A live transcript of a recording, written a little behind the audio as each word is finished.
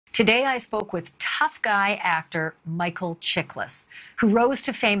Today, I spoke with tough guy actor Michael Chiklis, who rose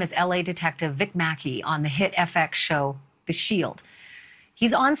to fame as LA detective Vic Mackey on the hit FX show The Shield.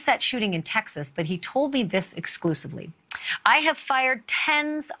 He's on set shooting in Texas, but he told me this exclusively. I have fired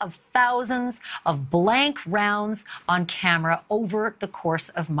tens of thousands of blank rounds on camera over the course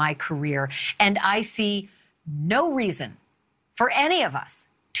of my career, and I see no reason for any of us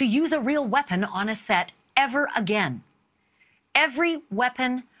to use a real weapon on a set ever again. Every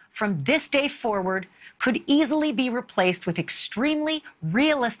weapon from this day forward could easily be replaced with extremely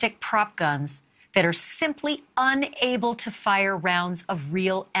realistic prop guns that are simply unable to fire rounds of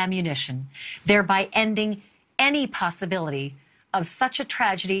real ammunition, thereby ending any possibility of such a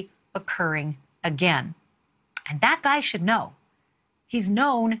tragedy occurring again. And that guy should know. He's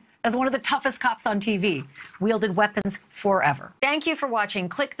known as one of the toughest cops on TV, wielded weapons forever. Thank you for watching.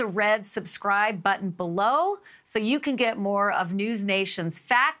 Click the red subscribe button below so you can get more of NewsNation's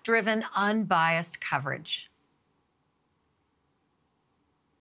fact-driven, unbiased coverage.